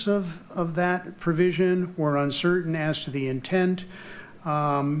genesis of that provision, we're uncertain as to the intent,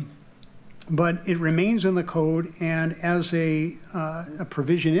 but it remains in the code, and as a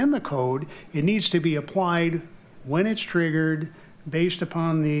provision in the code, it needs to be applied when it's triggered, based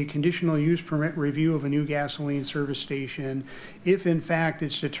upon the conditional use permit review of a new gasoline service station, if in fact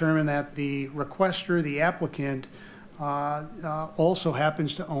it's determined that the requester, the applicant, also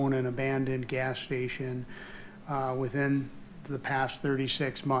happens to own an abandoned gas station within the past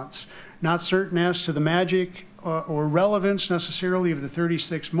 36 months. Not certain as to the magic or relevance necessarily of the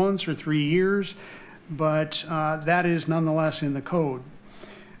 36 months or 3 years, but that is nonetheless in the code.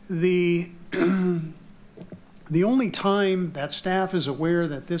 The only time that staff is aware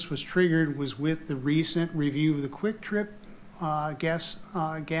that this was triggered was with the recent review of the Quick Trip gas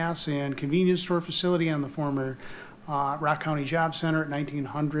and convenience store facility on the former Rock County Job Center at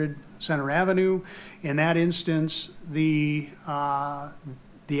 1900 Center Avenue. In that instance, the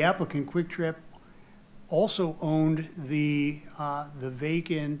applicant, Quick Trip, also owned the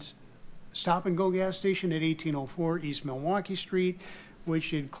vacant Stop and Go gas station at 1804 East Milwaukee Street,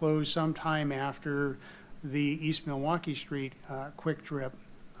 which had closed sometime after the East Milwaukee Street Quick Trip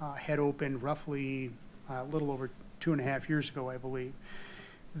had opened roughly a little over 2.5 years ago, I believe.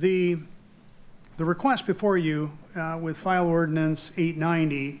 The request before you with File Ordinance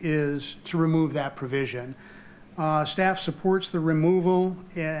 890 is to remove that provision. Staff supports the removal,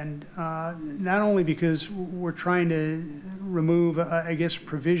 and not only because we're trying to remove, I guess, a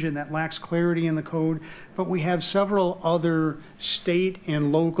provision that lacks clarity in the code, but we have several other state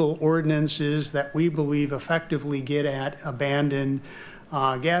and local ordinances that we believe effectively get at abandoned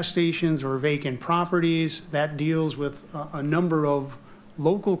gas stations or vacant properties. That deals with a number of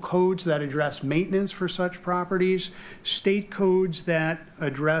local codes that address maintenance for such properties, state codes that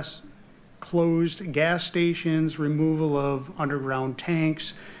address closed gas stations, removal of underground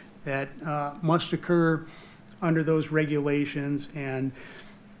tanks that must occur under those regulations. And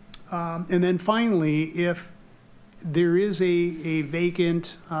then finally, if there is a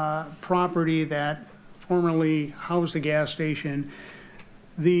vacant property that formerly housed a gas station,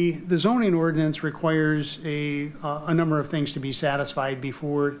 the zoning ordinance requires a number of things to be satisfied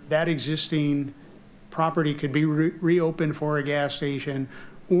before that existing property could be reopened for a gas station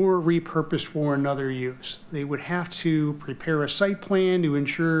or repurposed for another use. They would have to prepare a site plan to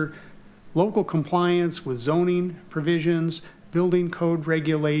ensure local compliance with zoning provisions, building code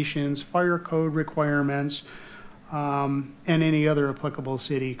regulations, fire code requirements, and any other applicable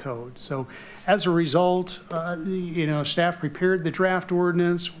city code. So as a result, staff prepared the draft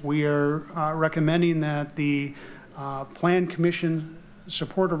ordinance. We are recommending that the Plan Commission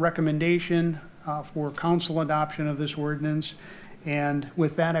support a recommendation for council adoption of this ordinance. And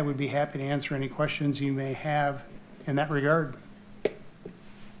with that, I would be happy to answer any questions you may have in that regard. Any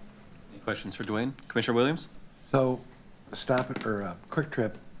questions for Dwayne? Commissioner Williams? So Quick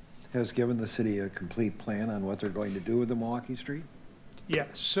Trip has given the city a complete plan on what they're going to do with the Milwaukee Street? Yes.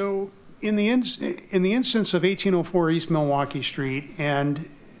 So in the instance of 1804 East Milwaukee Street, and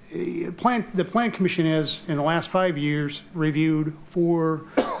the Plan Commission has, in the last 5 years, reviewed 4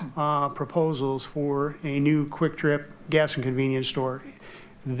 proposals for a new Quick Trip gas and convenience store.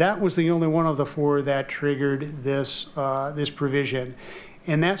 That was the only one of the 4 that triggered this provision.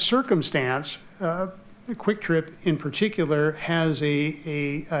 In that circumstance, Quick Trip in particular has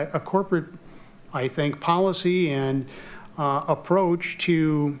a corporate, I think, policy and approach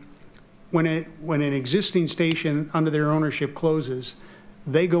to when an existing station under their ownership closes,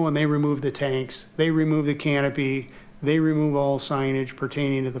 they go and they remove the tanks, they remove the canopy, they remove all signage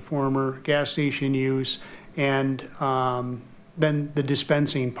pertaining to the former gas station use, and then the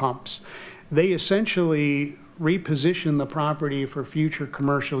dispensing pumps. They essentially reposition the property for future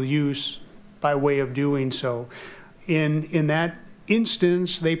commercial use by way of doing so. In that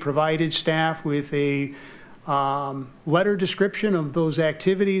instance, they provided staff with a letter description of those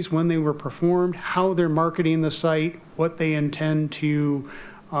activities, when they were performed, how they're marketing the site, what they intend to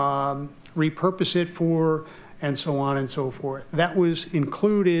repurpose it for, and so on and so forth. That was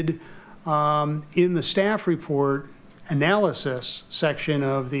included in the staff report analysis section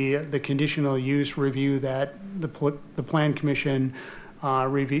of the conditional use review that the Plan Commission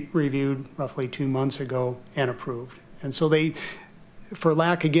reviewed roughly 2 months ago and approved. And so they, for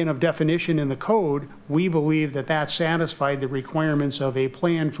lack again of definition in the code, we believe that satisfied the requirements of a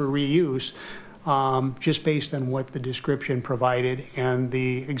plan for reuse, just based on what the description provided and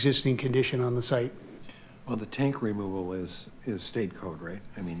the existing condition on the site. Well, the tank removal is state code, right?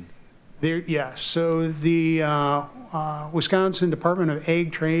 I mean, yes. So the Wisconsin Department of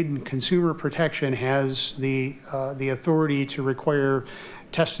Ag, Trade, and Consumer Protection has the authority to require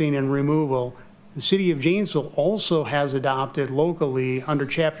testing and removal. The city of Janesville also has adopted locally under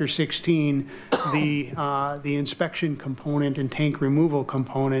Chapter 16 the inspection component and tank removal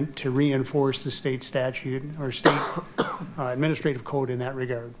component to reinforce the state statute or state administrative code in that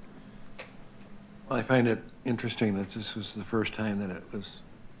regard. Well, I find it interesting that this was the first time that it was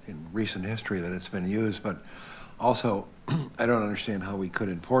in recent history that it's been used, but also I don't understand how we could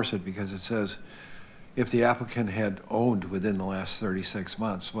enforce it, because it says if the applicant had owned within the last 36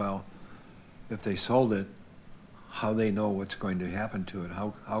 months, well, if they sold it, how they know what's going to happen to it?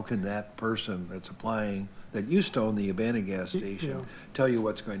 How can that person that's applying, that used to own the abandoned gas station, tell you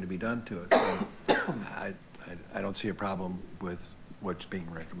what's going to be done to it? So I don't see a problem with what's being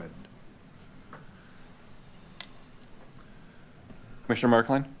recommended. Commissioner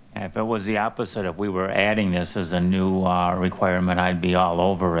Markline? If it was the opposite, if we were adding this as a new requirement, I'd be all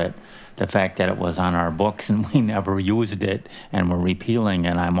over it. The fact that it was on our books and we never used it and we're repealing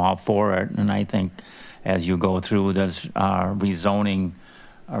it, I'm all for it. And I think as you go through this rezoning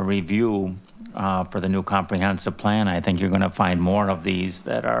review for the new comprehensive plan, I think you're going to find more of these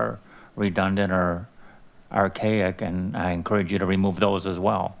that are redundant or archaic, and I encourage you to remove those as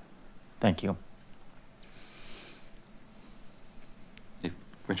well. Thank you.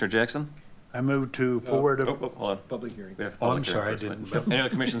 Commissioner Jackson? I move to forward a... Hold on. Public hearing. We have Oh, I'm public hearing sorry, I first, didn't. but- Any other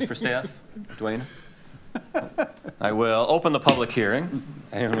commissions for staff? Dwayne? I will open the public hearing.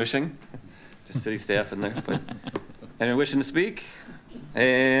 Anyone wishing? Just city staff in there, but anyone wishing to speak?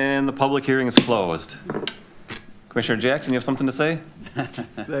 And the public hearing is closed. Commissioner Jackson, you have something to say?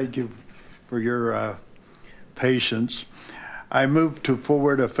 Thank you for your patience. I move to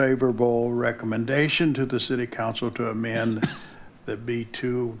forward a favorable recommendation to the City Council to amend the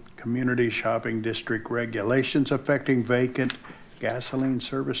B2 Community Shopping District regulations affecting vacant gasoline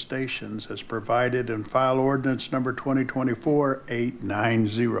service stations as provided in file ordinance number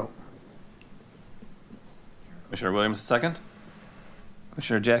 2024-890. Commissioner Williams, a second.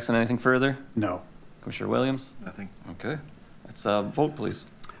 Commissioner Jackson, anything further? No. Commissioner Williams? Nothing. Okay. Let's vote, please.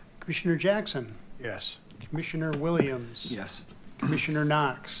 Commissioner Jackson, Yes. Commissioner Williams. Yes. Commissioner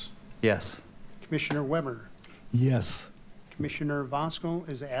Knox, Yes. Commissioner Weber, Yes. Commissioner Voskel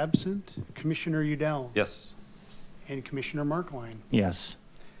is absent, Commissioner Udell, Yes. and Commissioner Markline. Yes.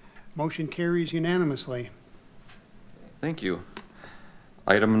 Motion carries unanimously. Thank you.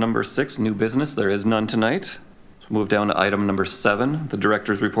 Item number 6, new business. There is none tonight. So move down to item number 7, the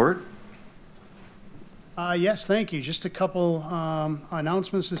director's report. Yes, thank you. Just a couple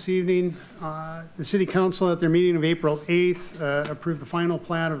announcements this evening. The City Council at their meeting of April 8th approved the final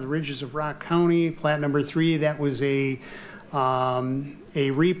plat of the Ridges of Rock County, plat number 3. That was a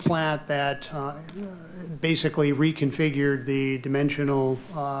replat that basically reconfigured the dimensional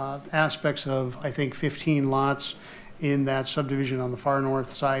aspects of, I think, 15 lots in that subdivision on the far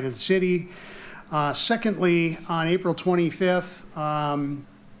north side of the city. Secondly, on April 25th,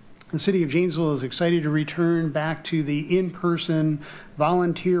 the City of Janesville is excited to return back to the in-person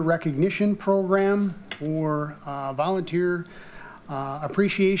volunteer recognition program for volunteer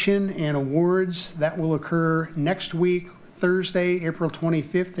appreciation and awards. That will occur next week, Thursday, April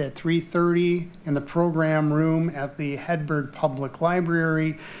 25th at 3:30 in the program room at the Hedberg Public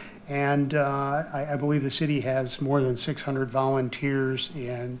Library. And I believe the city has more than 600 volunteers,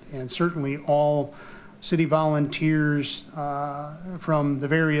 and certainly all city volunteers from the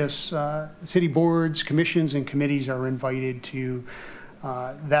various city boards, commissions, and committees are invited to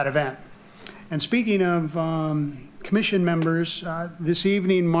that event. And speaking of commission members, this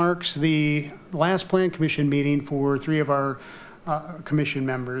evening marks the last Plan Commission meeting for 3 of our commission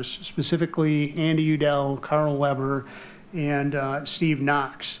members, specifically Andy Udell, Carl Weber, and Steve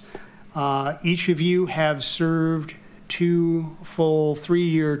Knox. Each of you have served 2 full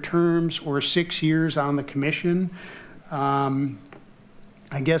 3-year terms or 6 years on the commission. I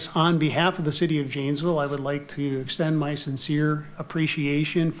guess on behalf of the City of Janesville, I would like to extend my sincere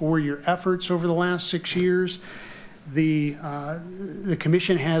appreciation for your efforts over the last 6 years. The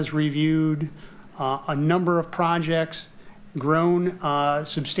commission has reviewed a number of projects, grown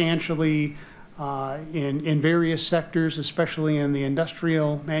substantially in various sectors, especially in the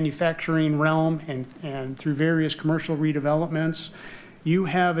industrial manufacturing realm and through various commercial redevelopments. You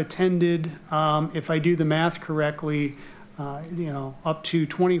have attended, if I do the math correctly, up to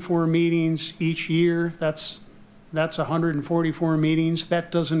 24 meetings each year. That's 144 meetings.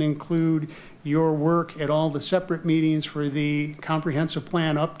 That doesn't include your work at all the separate meetings for the comprehensive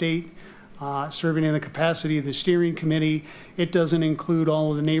plan update, serving in the capacity of the steering committee. It doesn't include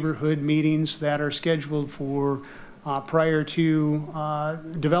all of the neighborhood meetings that are scheduled for prior to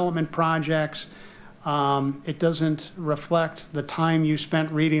development projects. It doesn't reflect the time you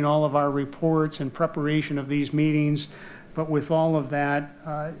spent reading all of our reports in preparation of these meetings. But with all of that,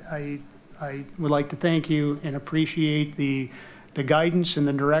 I would like to thank you and appreciate the guidance and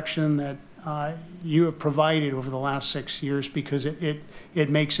the direction that you have provided over the last 6 years, because it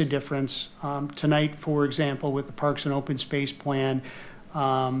makes a difference. Tonight, for example, with the Parks and Open Space Plan,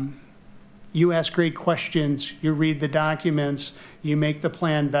 you ask great questions, you read the documents, you make the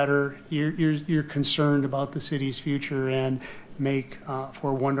plan better, you're concerned about the city's future and make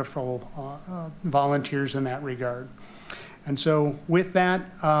for wonderful volunteers in that regard. And so with that,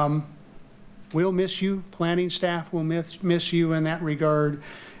 we'll miss you. Planning staff will miss you in that regard.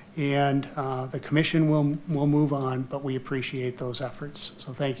 And the commission will move on, but we appreciate those efforts.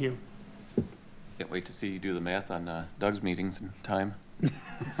 So thank you. Can't wait to see you do the math on Doug's meetings and time.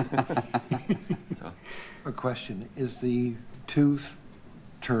 So. A question, is the 2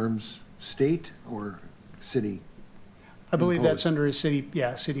 terms state or city? I believe that's under a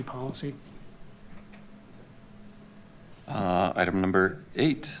city policy. Item number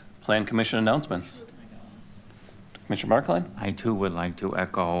 8, Plan Commission announcements. Commissioner Markline? I too would like to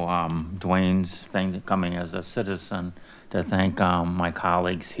echo Dwayne's thing, coming as a citizen, to thank my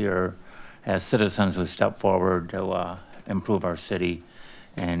colleagues here as citizens who step forward to improve our city.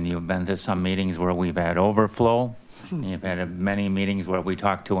 And you've been to some meetings where we've had overflow. And you've had many meetings where we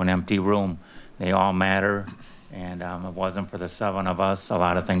talked to an empty room. They all matter. And if it wasn't for the 7 of us, a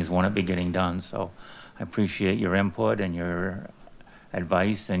lot of things wouldn't be getting done. So I appreciate your input and your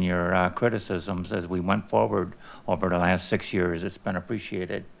advice and your criticisms as we went forward over the last 6 years. It's been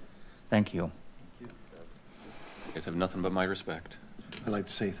appreciated. Thank you. You guys have nothing but my respect. I'd like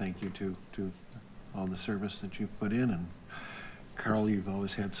to say thank you to all the service that you've put in. And Carl, you've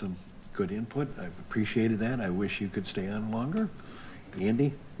always had some good input. I've appreciated that. I wish you could stay on longer.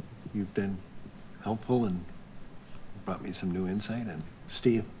 Andy, you've been helpful and brought me some new insight. And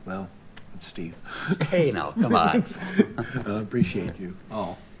Steve, well, it's Steve. Hey, now, come on. I appreciate you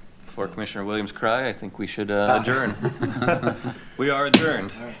all. Before Commissioner Williams cry, I think we should adjourn. We are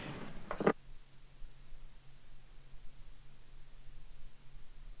adjourned.